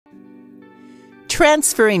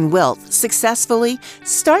Transferring wealth successfully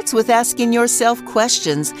starts with asking yourself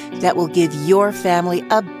questions that will give your family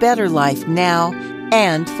a better life now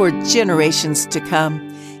and for generations to come.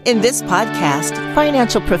 In this podcast,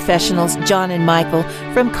 financial professionals John and Michael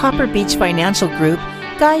from Copper Beech Financial Group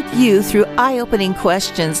guide you through eye-opening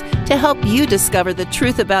questions to help you discover the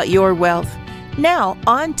truth about your wealth. Now,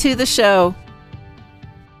 on to the show.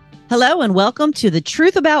 Hello and welcome to The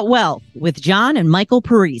Truth About Wealth with John and Michael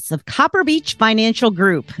Parise of Copper Beech Financial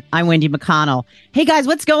Group. I'm Wendy McConnell. Hey guys,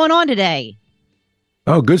 what's going on today?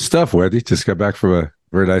 Oh, good stuff, Wendy. Just got back from a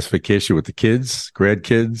very nice vacation with the kids,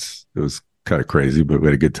 grandkids. It was kind of crazy, but we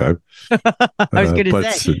had a good time. I was going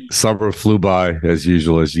to say. Summer flew by as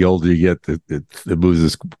usual. As the older you get, it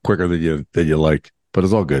moves quicker than you like, but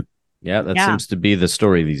it's all good. Yeah, that seems to be the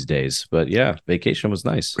story these days. But yeah, vacation was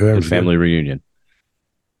nice. Good family reunion.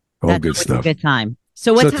 All That's good stuff. A good time.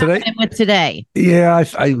 So what's happening with today? Yeah,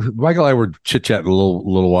 Michael and I were chit-chatting a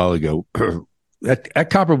little while ago.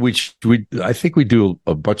 At Copper Beech, I think we do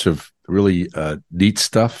a bunch of really neat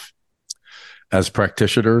stuff as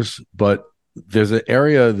practitioners, but there's an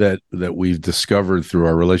area that we've discovered through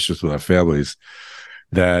our relationships with our families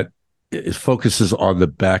that it focuses on the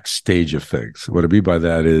backstage of things. What I mean by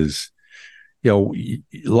that is, a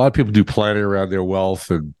lot of people do planning around their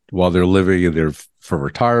wealth and while they're living and they're for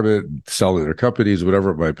retirement, selling their companies,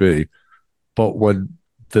 whatever it might be. But when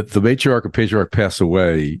the matriarch or patriarch pass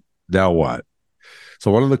away, now what?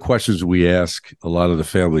 So one of the questions we ask a lot of the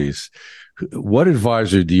families, what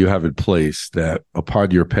advisor do you have in place that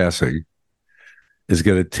upon your passing is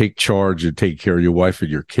going to take charge and take care of your wife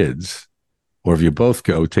and your kids? Or if you both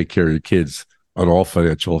go, take care of your kids on all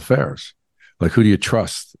financial affairs? Like, who do you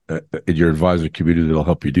trust in your advisor community that'll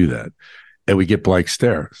help you do that? And we get blank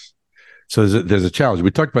stares. So there's a challenge.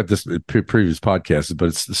 We talked about this in previous podcasts, but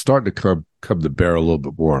it's starting to come to bear a little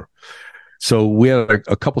bit more. So we had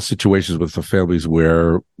a couple situations with the families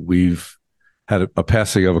where we've had a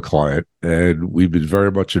passing of a client, and we've been very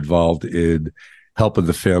much involved in helping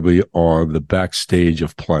the family on the backstage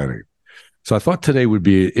of planning. So I thought today would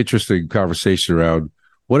be an interesting conversation around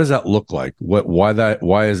what does that look like?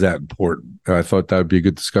 Why is that important? And I thought that would be a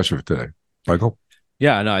good discussion for today. Michael?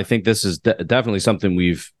 Yeah, no, I think this is definitely something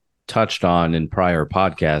we've touched on in prior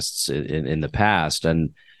podcasts in the past.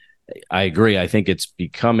 And I agree. I think it's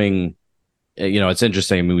becoming, it's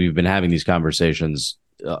interesting. I mean, we've been having these conversations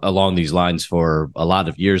along these lines for a lot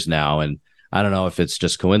of years now. And I don't know if it's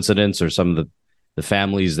just coincidence or some of the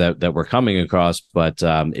families that we're coming across, but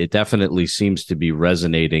it definitely seems to be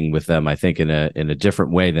resonating with them, I think, in a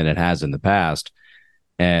different way than it has in the past.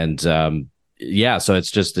 And so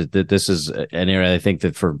it's just that this is an area I think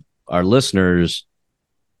that for our listeners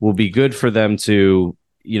will be good for them to,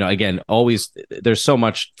 again, always, there's so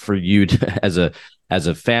much for you to, as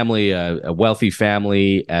a family, a wealthy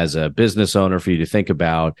family, as a business owner for you to think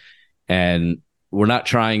about. And we're not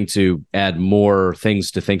trying to add more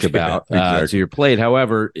things to think about to your plate.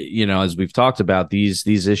 However, as we've talked about, these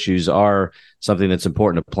issues are something that's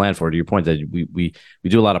important to plan for. To your point, that we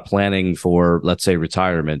do a lot of planning for, let's say,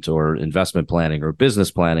 retirement or investment planning or business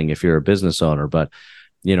planning if you're a business owner. But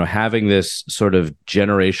having this sort of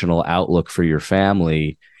generational outlook for your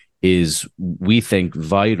family is, we think,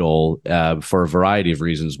 vital for a variety of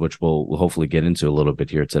reasons, which we'll hopefully get into a little bit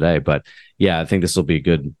here today. But yeah, I think this will be a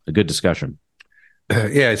good discussion.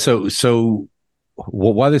 Yeah. So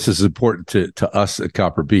why this is important to us at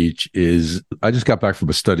Copper Beech is I just got back from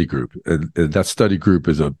a study group, and that study group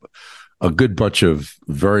is a good bunch of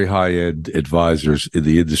very high-end advisors in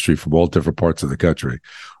the industry from all different parts of the country,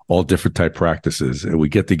 all different type practices. And we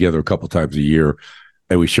get together a couple times a year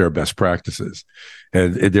and we share best practices.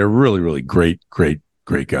 And they're really, really great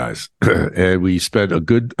guys. And we spend a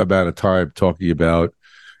good amount of time talking about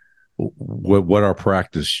what our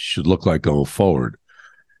practice should look like going forward.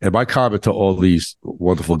 And my comment to all these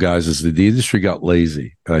wonderful guys is that the industry got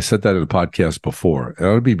lazy. And I said that in a podcast before. And I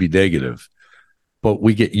don't mean to be negative, but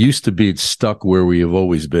we get used to being stuck where we have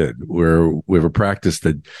always been, where we have a practice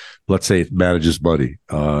that, let's say, it manages money,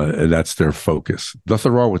 and that's their focus.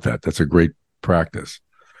 Nothing wrong with that. That's a great practice.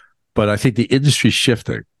 But I think the industry's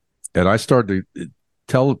shifting. And I started to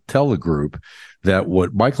tell the group that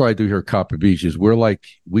what Michael and I do here at Copper Beech is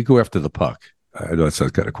we go after the puck. I know that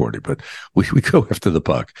sounds kind of corny, but we go after the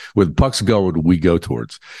puck. Where the puck's going, we go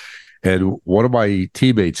towards. And one of my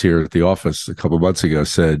teammates here at the office a couple of months ago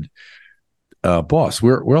said, boss,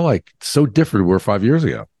 we're like so different than we were 5 years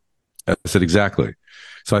ago. I said, exactly.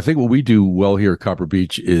 So I think what we do well here at Copper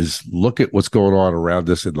Beech is look at what's going on around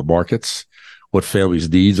us in the markets, what families'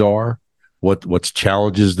 needs are, what's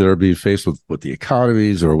challenges that are being faced with the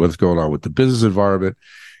economies or what's going on with the business environment,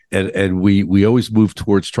 and we always move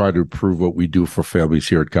towards trying to improve what we do for families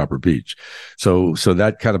here at Copper Beach. So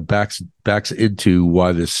that kind of backs into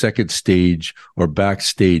why the second stage or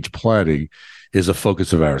backstage planning is a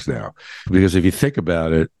focus of ours now. Because if you think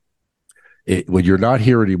about it, when you're not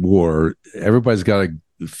here anymore, everybody's got to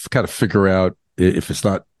kind of figure out, if it's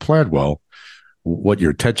not planned well, what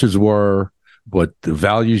your intentions were, what the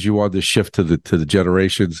values you want to shift to the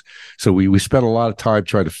generations. So we spent a lot of time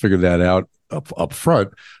trying to figure that out up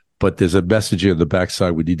front, but there's a message in the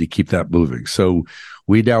backside. We need to keep that moving. So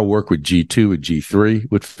we now work with G2 and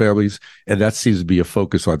G3 with families, and that seems to be a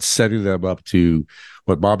focus on setting them up to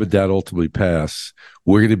when mom and dad ultimately pass.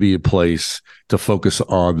 We're going to be in place to focus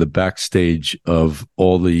on the backstage of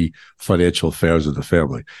all the financial affairs of the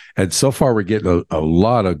family. And so far, we're getting a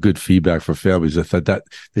lot of good feedback from families that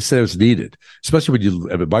they say it was needed, especially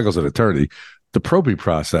Michael's an attorney. The probate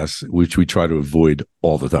process, which we try to avoid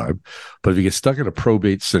all the time. But if you get stuck in a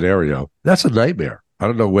probate scenario, that's a nightmare. I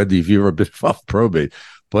don't know, Wendy, if you've ever been involved in probate,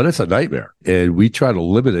 but it's a nightmare. And we try to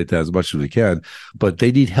eliminate that as much as we can. But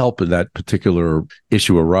they need help when that particular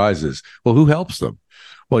issue arises. Well, who helps them?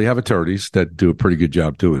 Well, you have attorneys that do a pretty good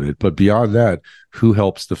job doing it. But beyond that, who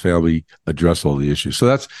helps the family address all the issues? So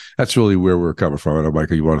that's really where we're coming from. I know,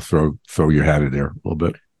 Michael, you want to throw your hat in there a little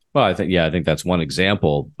bit? Well, I think that's one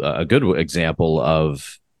example, a good example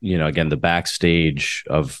of, again, the backstage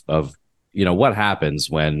of, what happens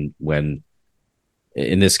when,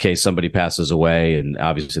 in this case, somebody passes away, and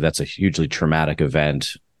obviously that's a hugely traumatic event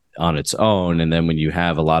on its own. And then when you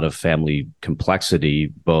have a lot of family complexity,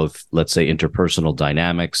 both, let's say, interpersonal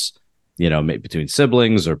dynamics, maybe between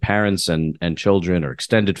siblings or parents and children or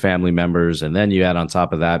extended family members, and then you add on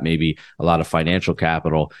top of that maybe a lot of financial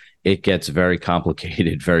capital, it gets very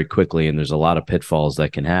complicated very quickly, and there's a lot of pitfalls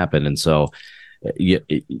that can happen. And so,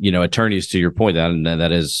 attorneys, to your point,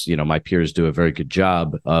 that is, my peers do a very good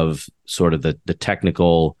job of sort of the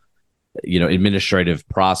technical, administrative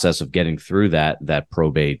process of getting through that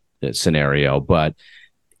probate scenario. But,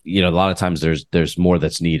 a lot of times there's more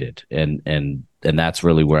that's needed. And that's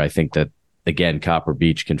really where I think that, again, Copper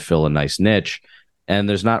Beach can fill a nice niche. And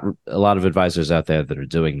there's not a lot of advisors out there that are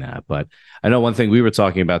doing that. But I know one thing we were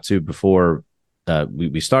talking about too before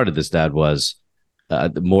we started this, Dad, was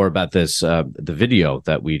more about this, the video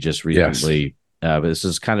that we just recently. Yes. This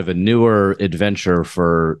is kind of a newer adventure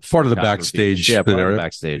for part of the backstage. Yeah, part of the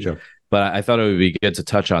backstage. Yeah. But I thought it would be good to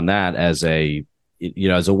touch on that as a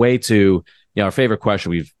way to, our favorite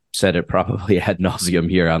question, we've said it probably ad nauseum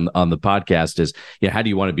here on the podcast, is, how do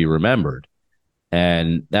you want to be remembered?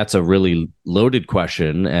 And that's a really loaded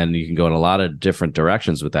question, and you can go in a lot of different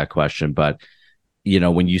directions with that question. But,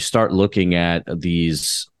 when you start looking at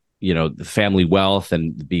these, the family wealth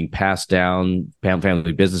and being passed down,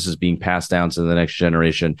 family businesses being passed down to the next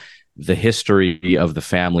generation, the history of the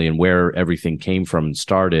family and where everything came from and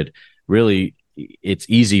started, really, it's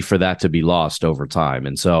easy for that to be lost over time.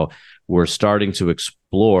 And so we're starting to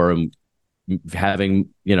explore and having,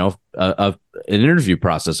 an interview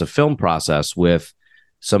process, a film process with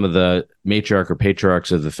some of the matriarch or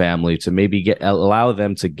patriarchs of the family to maybe allow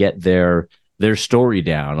them to get their story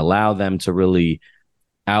down, allow them to really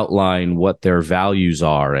outline what their values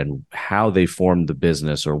are and how they formed the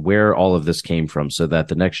business or where all of this came from, so that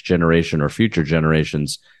the next generation or future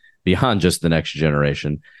generations beyond just the next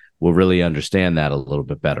generation will really understand that a little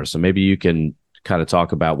bit better. So maybe you can kind of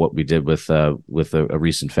talk about what we did with a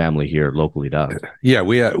recent family here locally does. Yeah,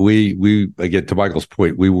 we again, to Michael's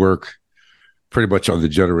point, we work pretty much on the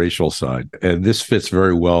generational side, and this fits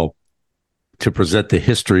very well to present the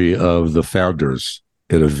history of the founders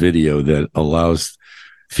in a video that allows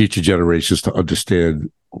future generations to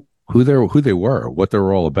understand who they were, what they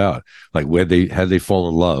were all about, like how did they fall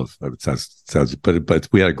in love? It sounds, but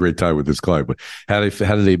we had a great time with this client. But how did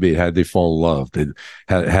they fall in love? And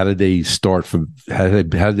how did they start from? How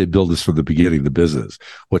did they build this from the beginning? The business.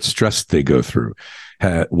 What stress did they go through?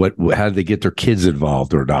 How did they get their kids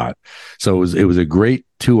involved or not? So it was a great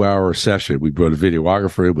 2-hour session. We brought a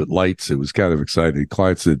videographer in with lights. It was kind of exciting.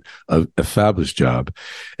 Clients did a fabulous job,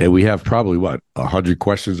 and we have probably 100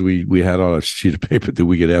 questions we had on a sheet of paper that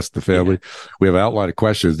we could ask the family. Yeah. We have an outline of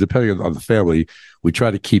questions depending on the family. We try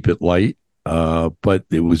to keep it light, but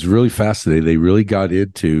it was really fascinating. They really got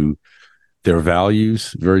into their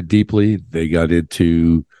values very deeply. They got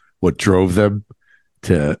into what drove them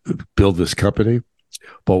to build this company.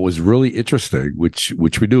 But what was really interesting, which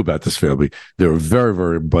we knew about this family, they were very,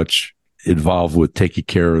 very much involved with taking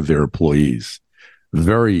care of their employees.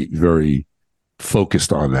 Very, very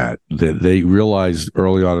focused on that. They realized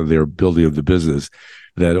early on in their building of the business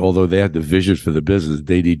that although they had the vision for the business,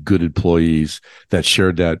 they need good employees that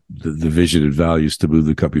shared the vision and values to move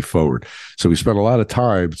the company forward. So we spent a lot of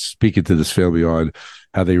time speaking to this family on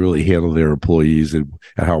how they really handle their employees and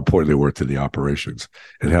how important they were to the operations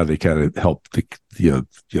and how they kind of help the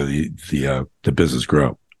business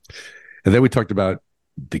grow. And then we talked about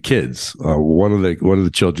the kids. One of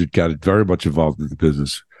the children got very much involved in the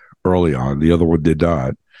business early on. The other one did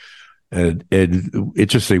not. And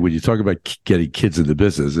interesting, when you talk about getting kids in the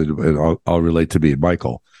business, and I'll relate to me and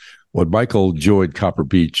Michael. When Michael joined Copper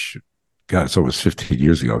Beach, God, it's almost 15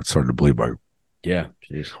 years ago. It's starting to bleed my. Yeah,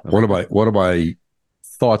 geez. One of my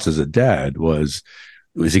thoughts as a dad was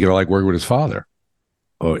he going to like working with his father,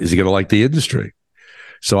 or is he going to like the industry?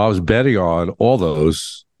 So I was betting on all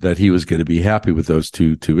those that he was going to be happy with those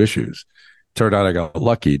two issues. Turned out I got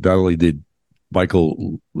lucky. Not only did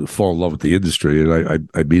Michael fall in love with the industry, and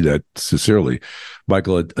I mean that sincerely,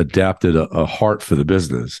 Michael adapted a heart for the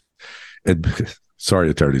business. And sorry,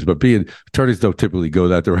 attorneys, but attorneys don't typically go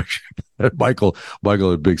that direction. Michael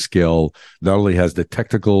at big scale not only has the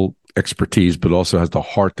technical expertise, but also has the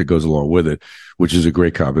heart that goes along with it, which is a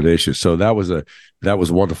great combination. So that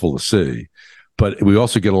was wonderful to see. But we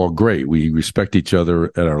also get along great. We respect each other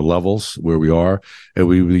at our levels where we are, and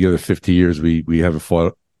we've been together 50 years. We haven't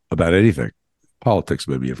fought about anything. Politics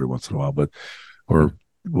maybe every once in a while, or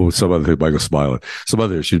some other thing. Michael's smiling. Some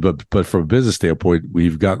other issues, but from a business standpoint,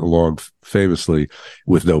 we've gotten along famously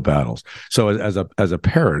with no battles. So as a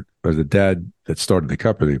parent, as a dad that started the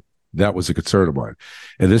company, that was a concern of mine.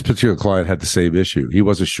 And this particular client had the same issue. He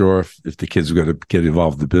wasn't sure if the kids were going to get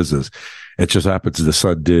involved in the business. It just happens the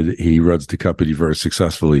son did. He runs the company very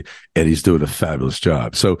successfully, and he's doing a fabulous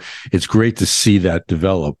job. So it's great to see that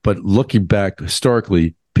develop. But looking back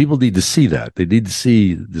historically, people need to see that. They need to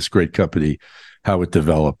see this great company, how it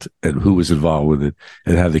developed and who was involved with it,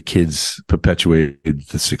 and how the kids perpetuated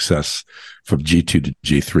the success from G2 to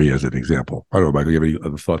G3 as an example. I don't know, Michael, you have any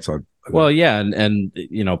other thoughts on that? Well, yeah. And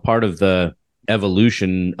part of the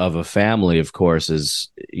evolution of a family, of course, is,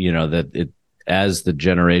 that it, as the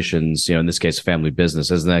generations, in this case, family business,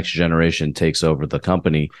 as the next generation takes over the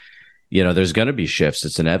company, there's going to be shifts.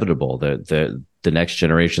 It's inevitable that the next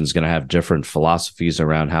generation is going to have different philosophies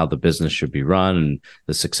around how the business should be run and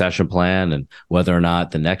the succession plan, and whether or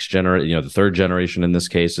not the next generation, the third generation in this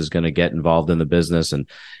case, is going to get involved in the business. And,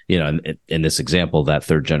 in this example, that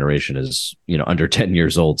third generation is, under 10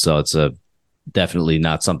 years old. So it's definitely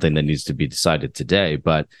not something that needs to be decided today.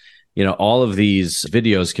 But, all of these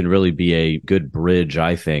videos can really be a good bridge,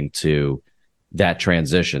 I think, to that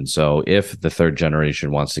transition. So if the third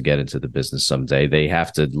generation wants to get into the business someday, they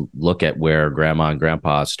have to look at where grandma and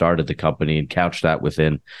grandpa started the company and couch that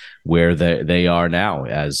within where they are now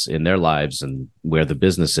as in their lives, and where the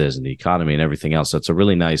business is and the economy and everything else. So it's a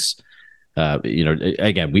really nice,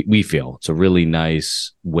 again, we feel it's a really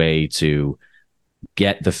nice way to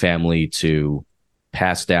get the family to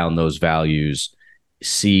pass down those values,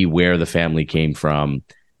 see where the family came from.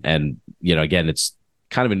 And, again, it's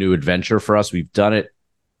kind of a new adventure for us. We've done it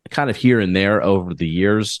kind of here and there over the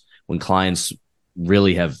years when clients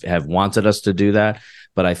really have wanted us to do that.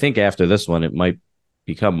 But I think after this one, it might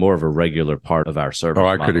become more of a regular part of our service. Oh,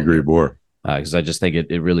 I could agree more. Because I just think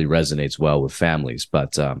it really resonates well with families.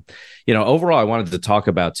 But, overall, I wanted to talk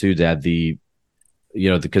about too, Dad,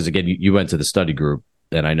 because again, you went to the study group,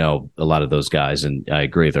 and I know a lot of those guys, and I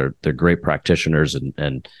agree, they're great practitioners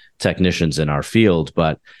and technicians in our field.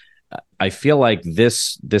 But I feel like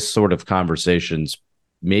this sort of conversations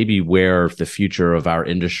maybe where the future of our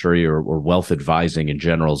industry or wealth advising in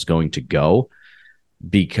general is going to go,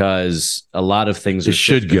 because a lot of things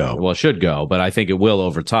should go. Well, it should go, but I think it will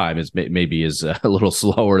over time. It's maybe is a little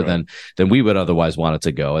slower than we would otherwise want it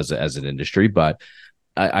to go as an industry. But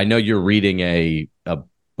I know you're reading a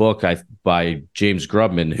book by James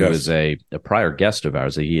Grubman, who is a prior guest of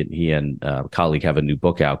ours. He and a colleague have a new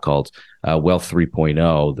book out called Wealth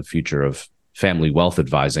 3.0, The Future of Family Wealth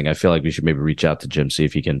Advising. I feel like we should maybe reach out to Jim, see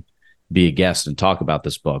if he can be a guest and talk about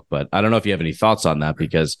this book. But I don't know if you have any thoughts on that,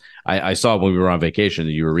 because I saw when we were on vacation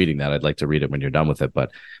that you were reading that. I'd like to read it when you're done with it.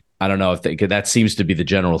 But I don't know if that seems to be the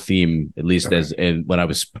general theme, at least when I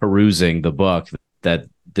was perusing the book, that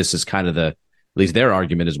this is kind of at least their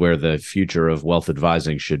argument is where the future of wealth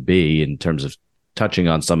advising should be in terms of touching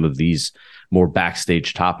on some of these more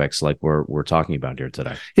backstage topics like we're talking about here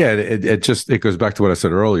today. Yeah, it goes back to what I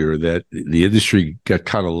said earlier, that the industry got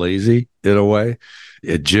kind of lazy in a way.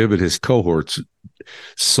 Jim and his cohorts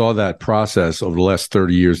saw that process over the last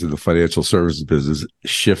 30 years in the financial services business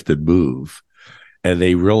shift and move. And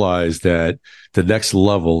they realized that the next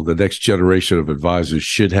level, the next generation of advisors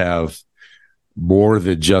should have more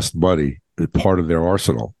than just money part of their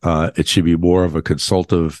arsenal. It should be more of a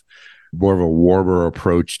consultative, more of a warmer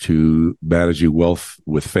approach to managing wealth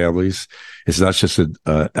with families. It's not just an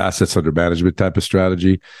assets under management type of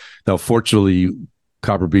strategy. Now, fortunately,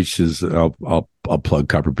 Copper Beach is, I'll plug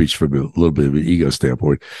Copper Beach from a little bit of an ego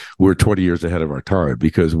standpoint. We're 20 years ahead of our time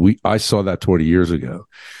because I saw that 20 years ago,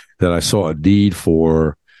 that I saw a need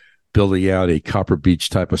for building out a Copper Beach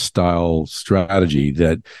type of style strategy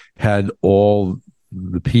that had all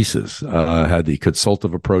the pieces, had the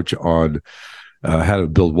consultative approach on how to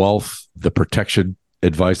build wealth, the protection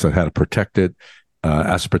advice on how to protect it,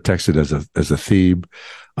 asset protection as a theme,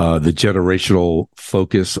 the generational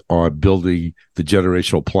focus on building the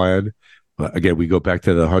generational plan. Again, we go back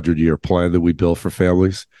to the 100-year plan that we built for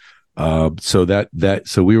families. So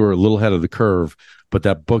we were a little ahead of the curve, but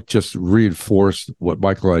that book just reinforced what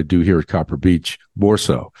Michael and I do here at Copper Beach more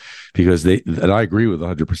so, because and I agree with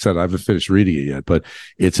 100%. I haven't finished reading it yet, but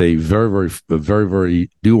it's a very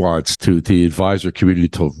nuanced to the advisor community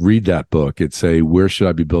to read that book and say, where should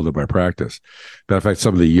I be building my practice? Matter of fact,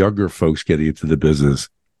 some of the younger folks getting into the business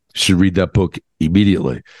should read that book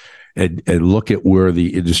immediately and look at where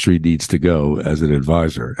the industry needs to go as an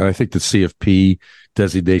advisor. And I think the CFP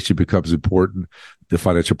designation becomes important, the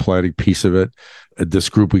financial planning piece of it. This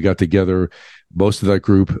group we got together, most of that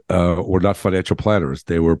group were not financial planners.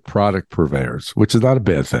 They were product purveyors, which is not a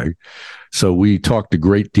bad thing. So we talked a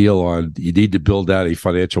great deal on you need to build out a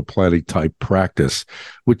financial planning type practice,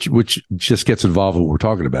 which just gets involved in what we're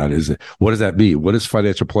talking about. Is what does that mean? What does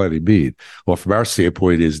financial planning mean? Well, from our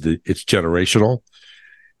standpoint, is that it's generational.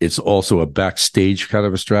 It's also a backstage kind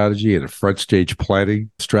of a strategy and a front stage planning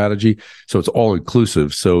strategy. So it's all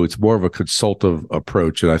inclusive. So it's more of a consultative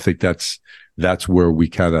approach. And I think that's where we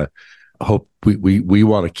kind of hope we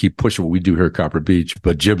want to keep pushing what we do here at Copper Beach.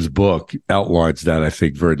 But Jim's book outlines that, I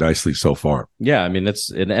think, very nicely so far. Yeah, I mean,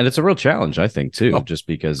 it's a real challenge, I think, too, just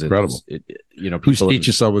because it's incredible. Who's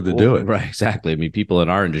teaching someone to do it? Right, exactly. I mean, people in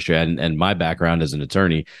our industry and my background as an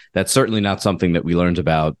attorney, that's certainly not something that we learned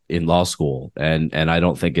about in law school. And I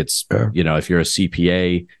don't think it's, if you're a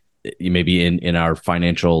CPA, you may be in our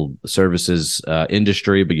financial services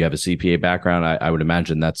industry, but you have a CPA background, I would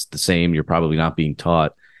imagine that's the same. You're probably not being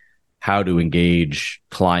taught how to engage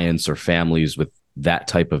clients or families with that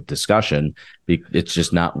type of discussion. It's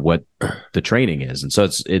just not what the training is. And so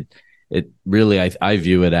it really, I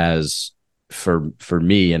view it as for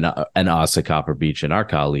me and us at Copper Beach and our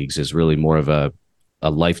colleagues is really more of a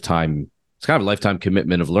lifetime. It's kind of a lifetime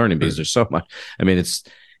commitment of learning because there's so much. I mean, it's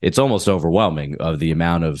almost overwhelming of the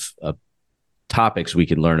amount of topics we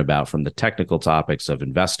can learn about, from the technical topics of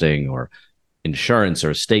investing or insurance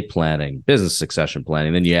or estate planning, business succession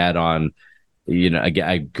planning. Then you add on, again,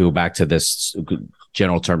 I go back to this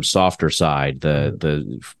general term softer side,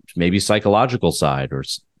 the maybe psychological side or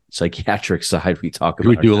psychiatric side we talk about.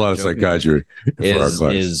 We do a lot of psychiatry for our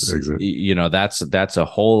class. That's a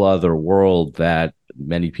whole other world that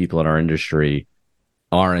many people in our industry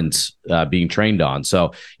aren't being trained on.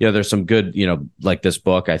 So, there's some good, like this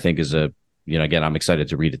book, I think is again, I'm excited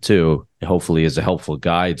to read it too. Hopefully is a helpful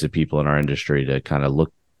guide to people in our industry to kind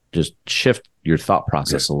of just shift your thought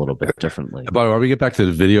process a little bit differently. But let me get back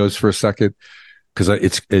to the videos for a second, because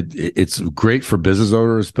it's great for business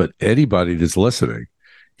owners, but anybody that's listening,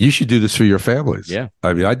 you should do this for your families. Yeah.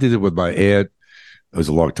 I mean, I did it with my aunt. It was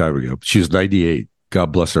a long time ago. She was 98. God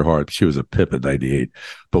bless her heart. She was a pip at 98.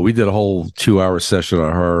 But we did a whole 2-hour session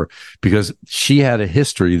on her because she had a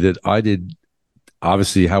history that I did.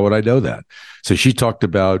 Obviously, how would I know that? So she talked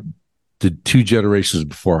about the 2 generations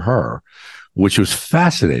before her, which was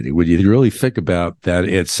fascinating when you really think about that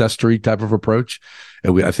ancestry type of approach.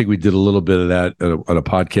 And I think we did a little bit of that on a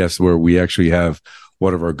podcast where we actually have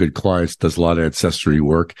one of our good clients does a lot of ancestry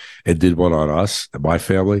work and did one on us and my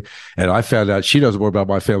family. And I found out she knows more about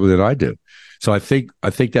my family than I do. So I think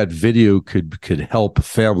that video could help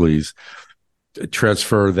families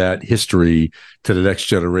transfer that history to the next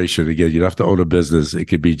generation. Again, you don't have to own a business. It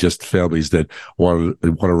could be just families that want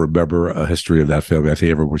to remember a history of that family. I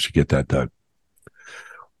think everyone should get that done.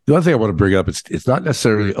 The other thing I want to bring up, it's not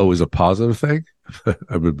necessarily always a positive thing.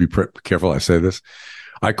 I'm going to be careful I say this.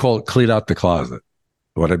 I call it clean out the closet.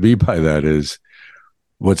 What I mean by that is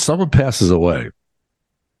when someone passes away,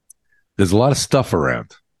 there's a lot of stuff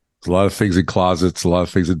around. There's a lot of things in closets, a lot of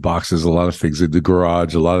things in boxes, a lot of things in the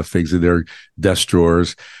garage, a lot of things in their desk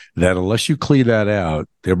drawers that unless you clean that out,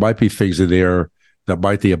 there might be things in there that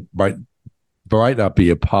might not be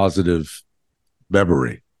a positive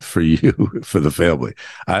memory for you, for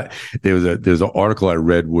there's an article I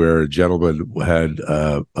read where a gentleman had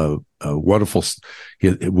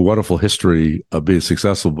wonderful history of being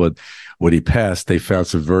successful. But when he passed, they found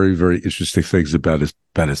some very, very interesting things about his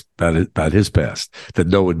past that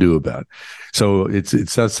no one knew about. So it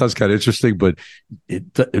sounds kind of interesting, but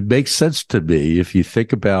it makes sense to me if you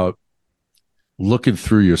think about looking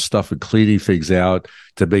through your stuff and cleaning things out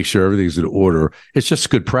to make sure everything's in order. It's just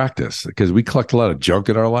good practice because we collect a lot of junk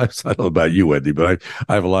in our lives. I don't know about you, Wendy, but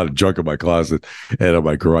I have a lot of junk in my closet and in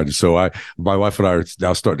my garage. So my wife and I are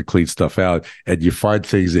now starting to clean stuff out, and you find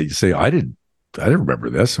things that you say, I didn't remember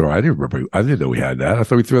this, or I didn't know we had that. I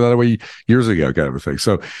thought we threw that away years ago, kind of a thing.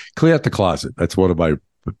 So clean out the closet. That's one of my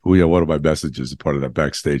messages as part of that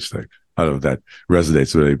backstage thing. I don't know if that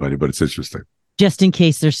resonates with anybody, but it's interesting. Just in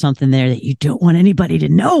case there's something there that you don't want anybody to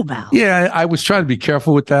know about. Yeah, I was trying to be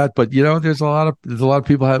careful with that, but there's a lot of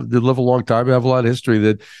people that live a long time, have a lot of history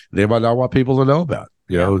that they might not want people to know about.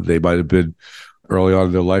 They might have been early on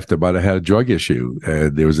in their life, they might have had a drug issue,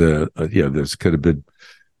 and there was there's could have been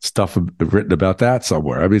stuff written about that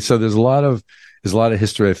somewhere. I mean, so there's a lot of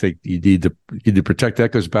history. I think you need to protect.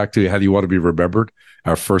 That goes back to how do you want to be remembered?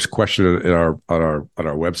 Our first question on our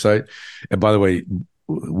website. And by the way,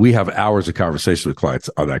 we have hours of conversation with clients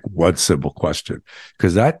on that one simple question,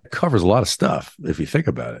 because that covers a lot of stuff if you think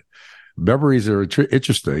about it. Memories are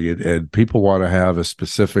interesting, and people want to have a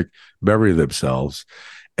specific memory of themselves.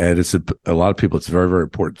 And it's a lot of people, it's a very, very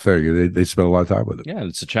important thing. They spend a lot of time with it. Yeah, and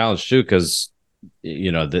it's a challenge too, because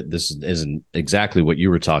this isn't exactly what you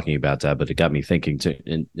were talking about, Dad, but it got me thinking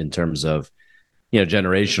in terms of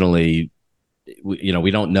generationally,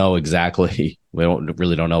 we don't know exactly. We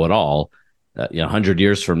really don't know at all. 100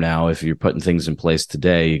 years from now, if you're putting things in place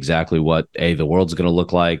today, exactly what the world's going to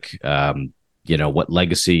look like, what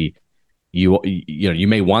legacy you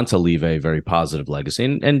may want to leave a very positive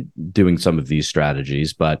legacy, and doing some of these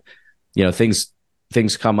strategies, but things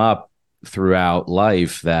come up throughout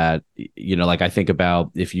life that like I think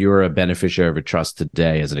about, if you're a beneficiary of a trust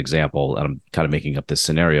today, as an example, and I'm kind of making up this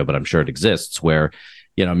scenario, but I'm sure it exists, where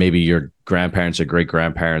maybe your grandparents or great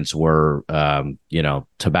grandparents were,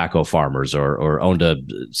 tobacco farmers or owned a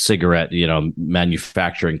cigarette,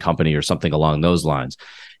 manufacturing company or something along those lines.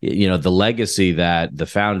 The legacy that the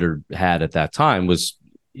founder had at that time was,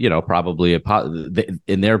 probably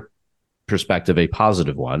in their perspective, a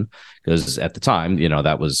positive one, because at the time,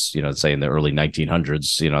 that was, say in the early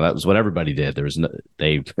 1900s, that was what everybody did. There was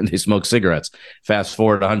they smoked cigarettes. Fast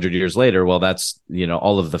forward 100 years later, well, that's,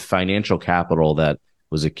 all of the financial capital that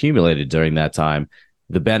was accumulated during that time.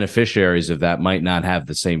 The beneficiaries of that might not have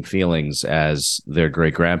the same feelings as their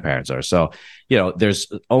great grandparents are. So,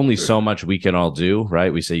 there's only so much we can all do,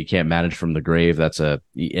 right? We say you can't manage from the grave. I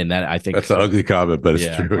think that's an ugly comment, but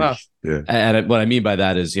it's true. Well, yeah. And what I mean by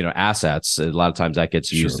that is, assets. A lot of times that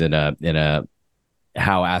gets used in a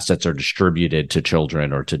how assets are distributed to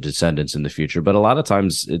children or to descendants in the future. But a lot of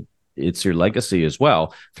times it's your legacy as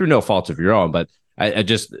well, through no fault of your own. But I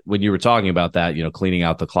just, when you were talking about that, cleaning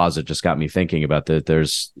out the closet just got me thinking about that.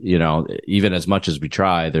 There's, even as much as we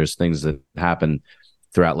try, there's things that happen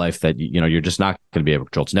throughout life that, you're just not going to be able to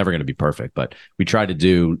control. It's never going to be perfect, but we try to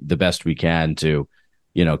do the best we can to,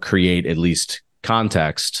 create at least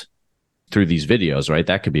context through these videos, right?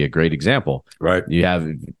 That could be a great example, right? You have,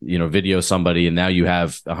 video somebody, and now you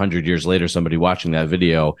have 100 years later, somebody watching that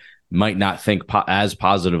video might not think as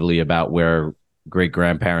positively about where great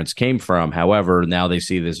grandparents came from. However, now they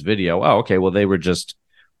see this video. Oh, okay. Well, they were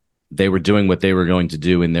doing what they were going to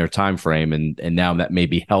do in their time frame, and now that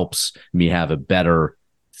maybe helps me have a better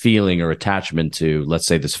feeling or attachment to, let's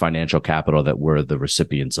say, this financial capital that we're the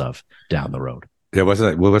recipients of down the road. Yeah, what's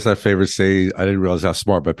that favorite saying? I didn't realize how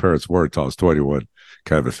smart my parents were until I was 21,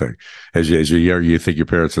 kind of a thing. As you're younger, you think your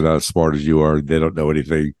parents are not as smart as you are. They don't know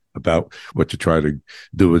anything about what you're trying to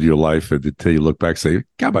do with your life, and until you look back and say,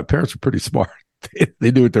 God, my parents were pretty smart. They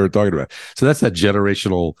knew what they were talking about. So that's that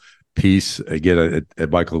generational piece. Again,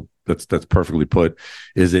 Michael, that's perfectly put.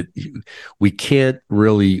 Is it we can't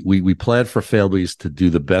really we plan for families to do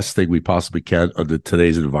the best thing we possibly can under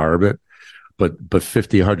today's environment, but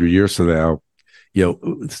 50, 100 years from now,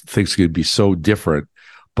 things could be so different.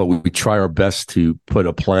 But we try our best to put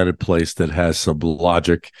a plan in place that has some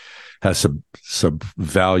logic, has some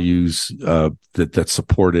values that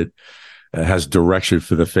support it. Has direction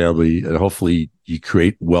for the family, and hopefully you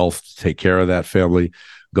create wealth to take care of that family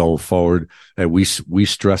going forward. And we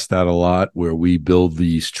stress that a lot, where we build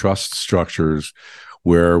these trust structures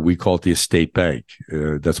where we call it the estate bank.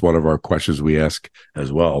 That's one of our questions we ask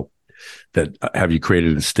as well. That have you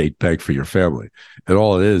created an estate bank for your family? And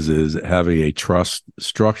all it is having a trust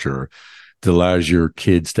structure that allows your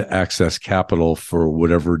kids to access capital for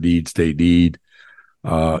whatever needs they need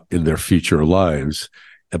in their future lives.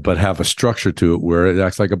 but have a structure to it where it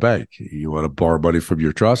acts like a bank. You want to borrow money from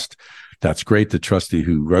your trust. That's great. The trustee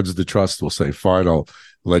who runs the trust will say, fine, I'll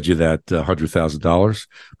lend you that $100,000,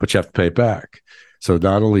 but you have to pay it back. So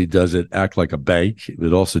not only does it act like a bank,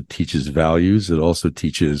 it also teaches values. It also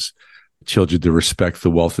teaches children to respect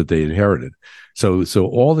the wealth that they inherited. So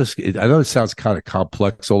all this, I know it sounds kind of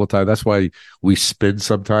complex all the time. That's why we spin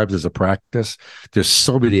sometimes as a practice. There's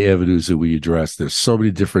so many avenues that we address. There's so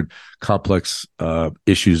many different complex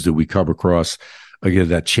issues that we come across. Again,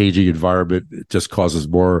 that changing environment just causes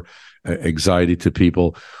more anxiety to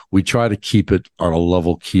people. We try to keep it on a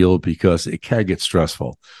level keel because it can get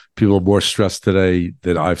stressful. People are more stressed today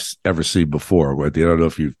than I've ever seen before. I don't know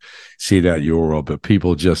if you've seen that in your world, but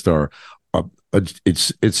people just are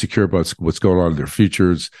it's insecure about what's going on in their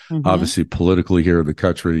futures, obviously politically here in the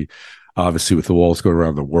country, obviously with the wars going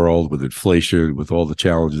around the world, with inflation, with all the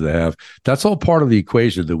challenges they have. That's all part of the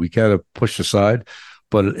equation that we kind of push aside,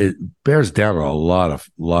 but it bears down on a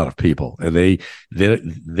lot of people, and they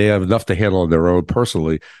have enough to handle on their own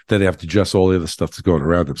personally, then they have to adjust all the other stuff that's going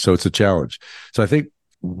around them. So it's a challenge. So I think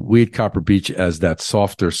we at Copper Beech, as that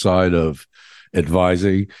softer side of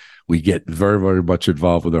advising, we get very, very much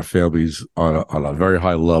involved with our families on a very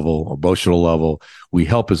high level, emotional level. We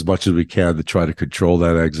help as much as we can to try to control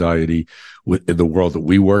that anxiety in the world that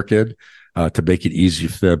we work in, to make it easy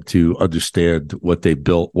for them to understand what they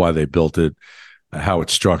built, why they built it, how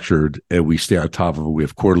it's structured, and we stay on top of it. We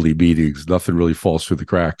have quarterly meetings. Nothing really falls through the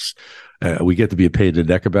cracks. We get to be a pain in the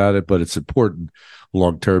neck about it, but it's important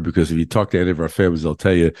long term, because if you talk to any of our families, they'll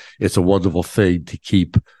tell you it's a wonderful thing to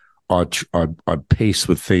keep on pace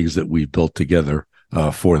with things that we've built together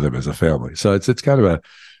for them as a family. So it's kind of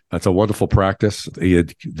that's a wonderful practice.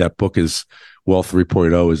 That book is Wealth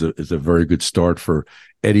 3.0 is a very good start for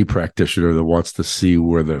any practitioner that wants to see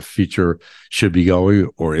where the future should be going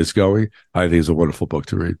or is going. I think it's a wonderful book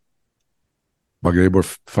to read. Mark, any more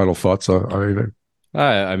final thoughts on anything?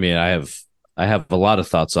 I mean, I have a lot of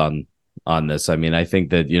thoughts on this. I mean, I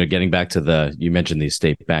think that, getting back to you mentioned the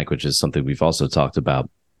estate bank, which is something we've also talked about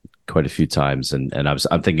quite a few times. And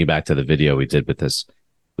I'm thinking back to the video we did with this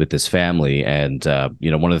family. And,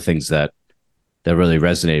 one of the things that really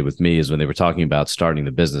resonated with me is when they were talking about starting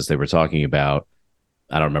the business, they were talking about,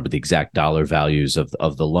 I don't remember the exact dollar values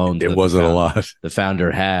of the loans. It wasn't a lot. The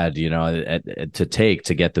founder had,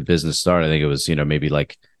 to get the business started. I think it was, maybe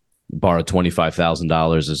like borrowed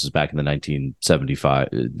 $25,000. This is back in the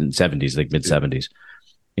 1970s, like mid 70s,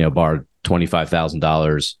 borrowed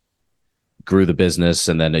 $25,000, grew the business.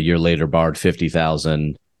 And then a year later borrowed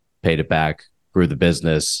 $50,000, paid it back, grew the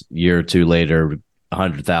business. Year or two later,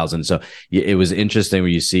 $100,000. So it was interesting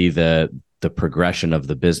when you see the progression of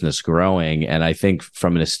the business growing. And I think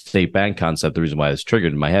from an estate bank concept, the reason why this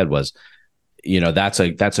triggered in my head was, that's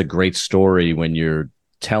a great story when you're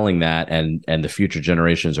telling that and the future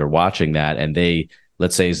generations are watching that. And they,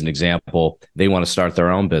 let's say as an example, they want to start their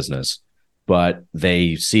own business, but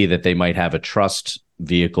they see that they might have a trust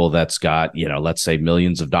vehicle that's got, let's say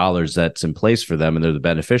millions of dollars that's in place for them and they're the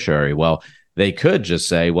beneficiary. Well, they could just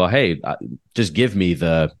say, well, hey, just give me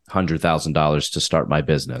the $100,000 to start my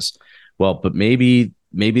business. Well, but maybe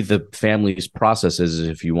the family's process is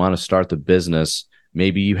if you want to start the business,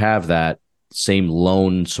 maybe you have that same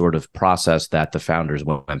loan sort of process that the founders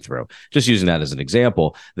went through. Just using that as an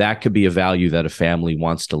example, that could be a value that a family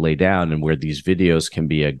wants to lay down, and where these videos can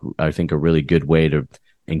be, I think, a really good way to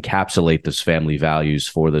encapsulate those family values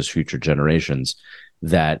for those future generations,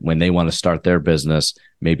 that when they want to start their business,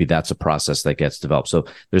 maybe that's a process that gets developed. So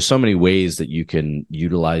there's so many ways that you can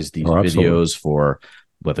utilize these videos for,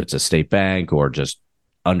 whether it's a state bank or just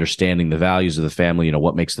understanding the values of the family,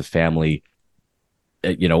 what makes the family,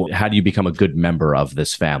 how do you become a good member of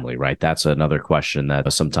this family, right? That's another question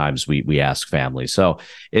that sometimes we ask families. So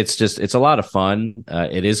it's a lot of fun.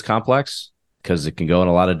 It is complex because it can go in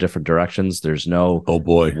a lot of different directions. There's no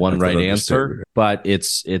one right answer, but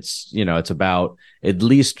it's about at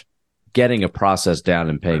least getting a process down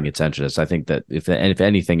and paying attention to this. I think that if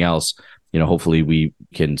anything else, hopefully we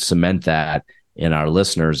can cement that in our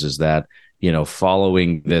listeners, is that,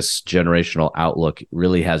 following this generational outlook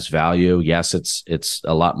really has value. Yes, it's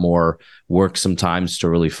a lot more work sometimes to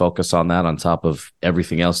really focus on that on top of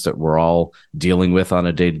everything else that we're all dealing with on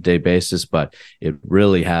a day-to-day basis, but it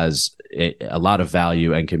really has a lot of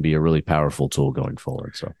value and can be a really powerful tool going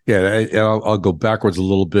forward. So yeah, I'll go backwards a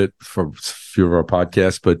little bit from a few of our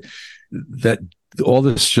podcasts, but that all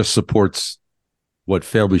this just supports what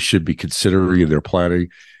families should be considering in their planning,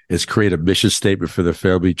 is create a mission statement for their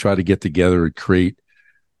family, try to get together and create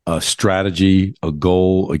a strategy, a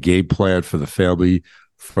goal, a game plan for the family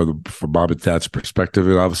from mom and dad's perspective,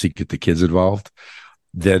 and obviously get the kids involved.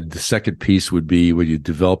 Then the second piece would be when you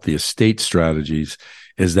develop the estate strategies,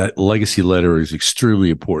 is that legacy letter is extremely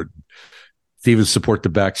important to even support the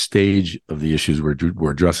backstage of the issues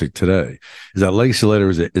we're addressing today. Is that legacy letter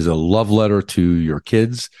is a love letter to your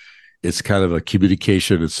kids. It's kind of a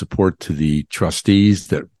communication and support to the trustees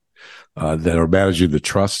that are managing the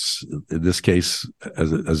trusts. In this case,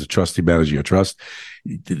 as a trustee managing a trust,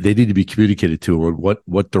 they need to be communicated to on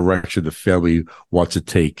what direction the family wants to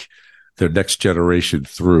take their next generation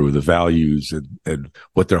through, the values and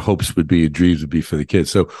what their hopes would be and dreams would be for the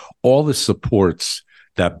kids. So all this supports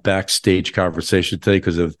that backstage conversation today,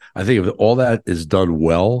 because I think if all that is done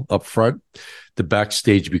well up front, the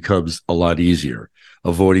backstage becomes a lot easier.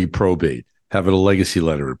 Avoiding probate, having a legacy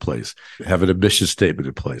letter in place, having a mission statement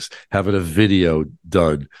in place, having a video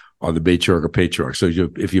done on the matriarch or patriarch. So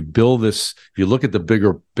if you build this, if you look at the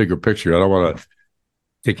bigger picture, I don't want to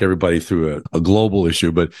take everybody through a global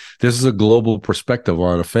issue, but this is a global perspective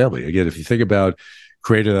on a family. Again, if you think about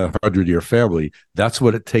creating a 100-year family, that's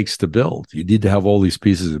what it takes to build. You need to have all these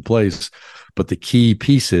pieces in place. But the key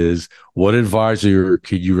piece is, what advisor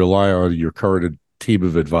can you rely on in your current team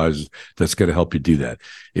of advisors that's going to help you do that?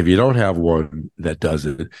 If you don't have one that does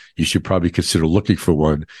it, you should probably consider looking for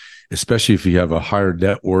one, especially if you have a higher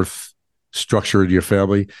net worth structure in your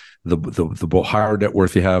family. The higher net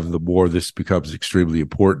worth you have, the more this becomes extremely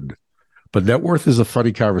important. But net worth is a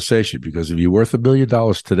funny conversation, because if you're worth $1 million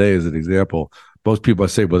today, as an example, most people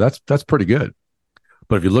might say, well, that's pretty good.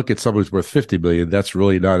 But if you look at someone who's worth 50 million, that's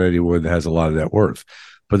really not anyone that has a lot of net worth.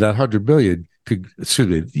 But that 100 million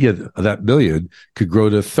that million could grow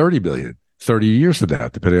to 30 million 30 years from now,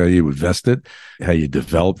 depending on how you invest it, how you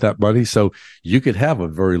develop that money. So you could have a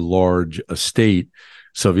very large estate.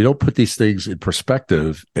 So if you don't put these things in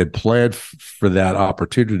perspective and plan for that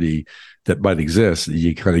opportunity that might exist,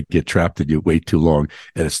 you kind of get trapped and you wait too long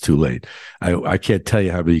and it's too late. I can't tell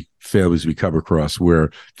you how many families we come across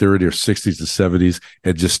where they're in their 60s and 70s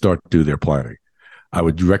and just start to do their planning. I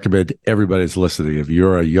would recommend everybody that's listening, if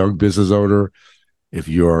you're a young business owner, if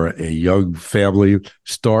you're a young family,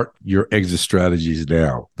 start your exit strategies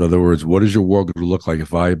now. In other words, what is your world going to look like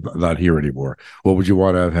if I'm not here anymore? What would you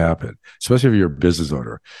want to have happen? Especially if you're a business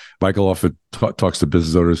owner. Michael often talks to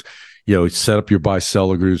business owners, set up your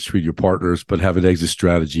buy-sell agreements between your partners, but have an exit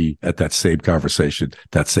strategy at that same conversation,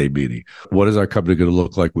 that same meeting. What is our company going to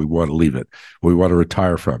look like? We want to leave it. We want to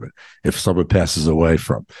retire from it. If someone passes away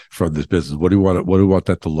from this business, what do we want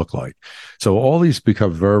that to look like? So all these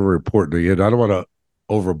become very, very important. Again, I don't want to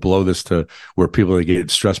overblow this to where people are getting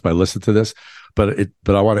stressed by listening to this, but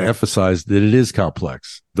I want to emphasize that it is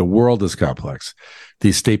complex. The world is complex. The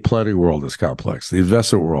estate planning world is complex. The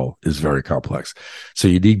investment world is very complex. So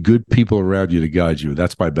you need good people around you to guide you.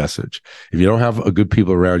 That's my message. If you don't have a good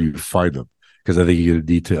people around you, find them, because I think you're going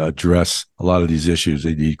to need to address a lot of these issues.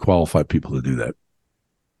 You need qualified people to do that.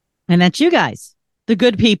 And that's you guys, the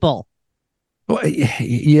good people. Well,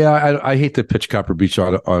 yeah, I hate to pitch Copper Beach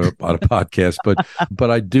on a podcast, but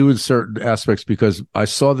I do in certain aspects, because I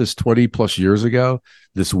saw this 20 plus years ago,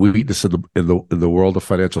 this weakness in the world of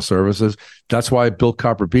financial services. That's why I built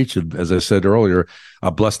Copper Beach, and as I said earlier,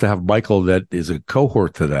 I'm blessed to have Michael that is a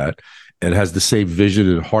cohort to that and has the same vision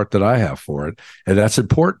and heart that I have for it, and that's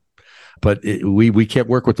important. But we can't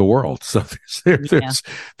work with the world. So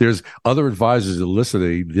there's other advisors that are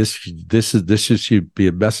listening. This should be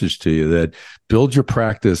a message to you, that build your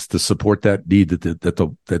practice to support that need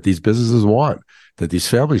that these businesses want, that these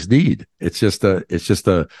families need. It's just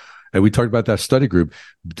a, and we talked about that study group.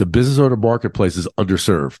 The business owner marketplace is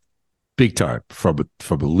underserved, big time, from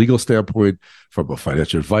a legal standpoint, from a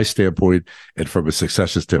financial advice standpoint, and from a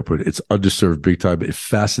succession standpoint. It's underserved big time. It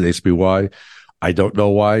fascinates me why. I don't know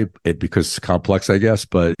why, because it's complex, I guess,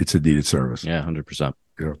 but it's a needed service. Yeah, 100%.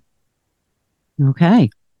 Yeah. Okay.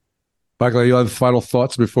 Michael, you have final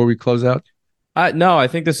thoughts before we close out? No, I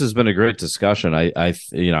think this has been a great discussion. I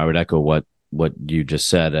would echo what you just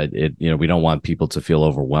said. We don't want people to feel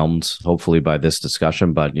overwhelmed, hopefully, by this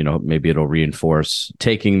discussion, but maybe it'll reinforce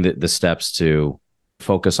taking the steps to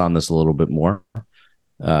focus on this a little bit more.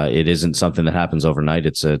 It isn't something that happens overnight.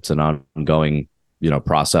 It's an ongoing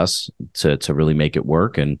process to really make it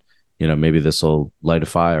work. And, maybe this will light a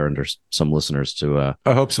fire under some listeners to,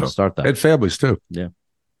 I hope so. Start that. And families too. Yeah.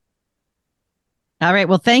 All right.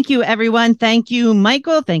 Well, thank you, everyone. Thank you,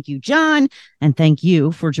 Michael. Thank you, John. And thank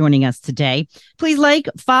you for joining us today. Please like,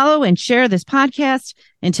 follow, and share this podcast.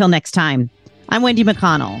 Until next time, I'm Wendy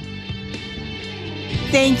McConnell.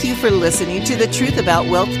 Thank you for listening to the Truth About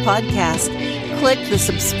Wealth podcast. Click the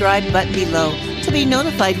subscribe button below to be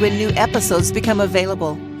notified when new episodes become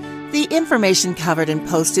available. The information covered and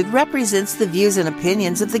posted represents the views and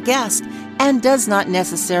opinions of the guest and does not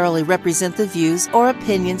necessarily represent the views or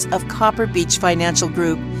opinions of Copper Beech Financial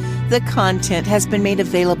Group. The content has been made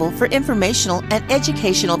available for informational and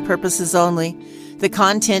educational purposes only. The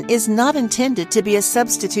content is not intended to be a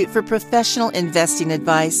substitute for professional investing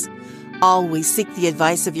advice. Always seek the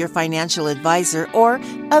advice of your financial advisor or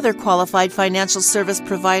other qualified financial service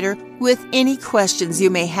provider with any questions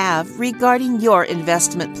you may have regarding your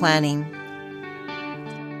investment planning.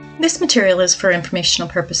 This material is for informational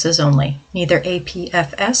purposes only. Neither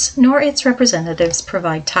APFS nor its representatives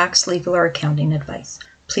provide tax, legal, or accounting advice.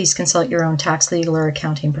 Please consult your own tax, legal, or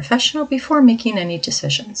accounting professional before making any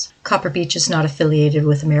decisions. Copper Beech is not affiliated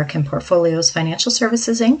with American Portfolios Financial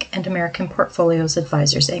Services, Inc. and American Portfolios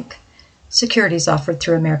Advisors, Inc. Securities offered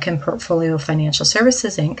through American Portfolio Financial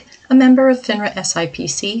Services, Inc., a member of FINRA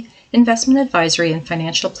SIPC, investment advisory and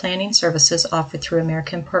financial planning services offered through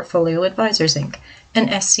American Portfolio Advisors, Inc., an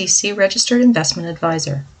SCC registered investment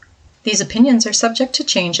advisor. These opinions are subject to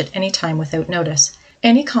change at any time without notice.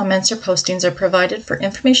 Any comments or postings are provided for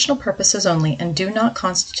informational purposes only and do not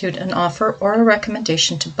constitute an offer or a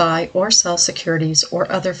recommendation to buy or sell securities or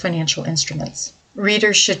other financial instruments.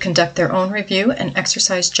 Readers should conduct their own review and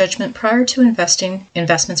exercise judgment prior to investing.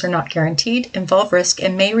 Investments are not guaranteed, involve risk,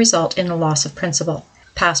 and may result in a loss of principal.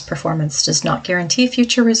 Past performance does not guarantee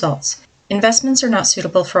future results. Investments are not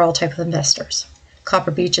suitable for all types of investors.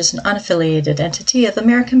 Copper Beech is an unaffiliated entity of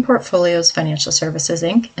American Portfolios Financial Services,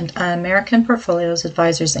 Inc. and American Portfolios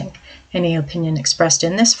Advisors, Inc. Any opinion expressed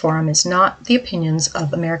in this forum is not the opinions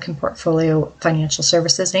of American Portfolio Financial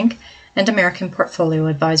Services, Inc. and American Portfolio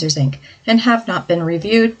Advisors, Inc., and have not been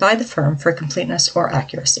reviewed by the firm for completeness or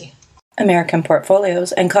accuracy. American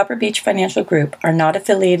Portfolios and Copper Beech Financial Group are not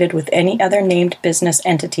affiliated with any other named business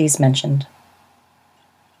entities mentioned.